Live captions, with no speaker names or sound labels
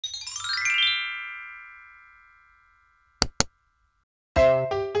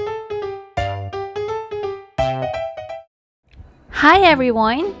Hi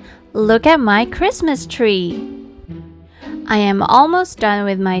everyone! Look at my Christmas tree! I am almost done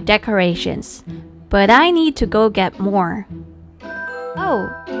with my decorations, but I need to go get more. Oh,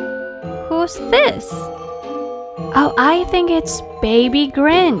 who's this? Oh, I think it's Baby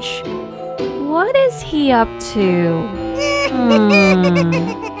Grinch. What is he up to?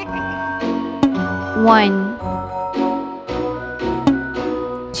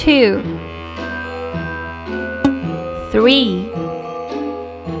 1 2 3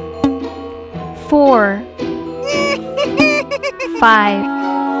 4 5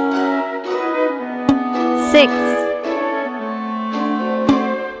 6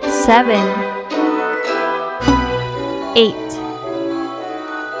 7 8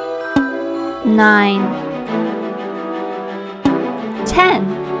 9 10.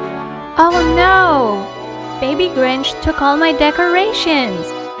 Oh no! Baby Grinch took all my decorations!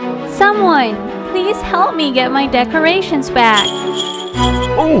 Someone, please help me get my decorations back!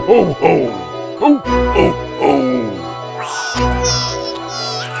 Ho ho ho! Ho ho ho!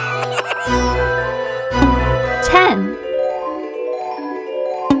 10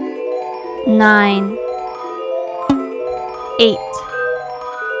 9 8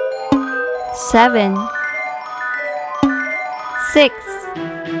 7 6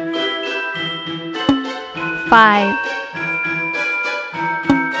 5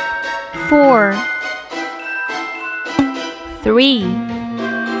 4 3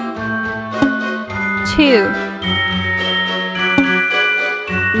 2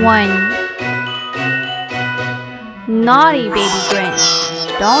 1. Naughty Baby Grinch,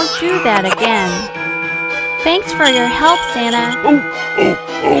 don't do that again. Thanks for your help, Santa.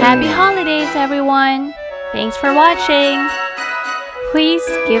 Happy holidays, everyone. Thanks for watching. Please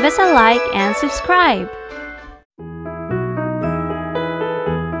give us a like and subscribe.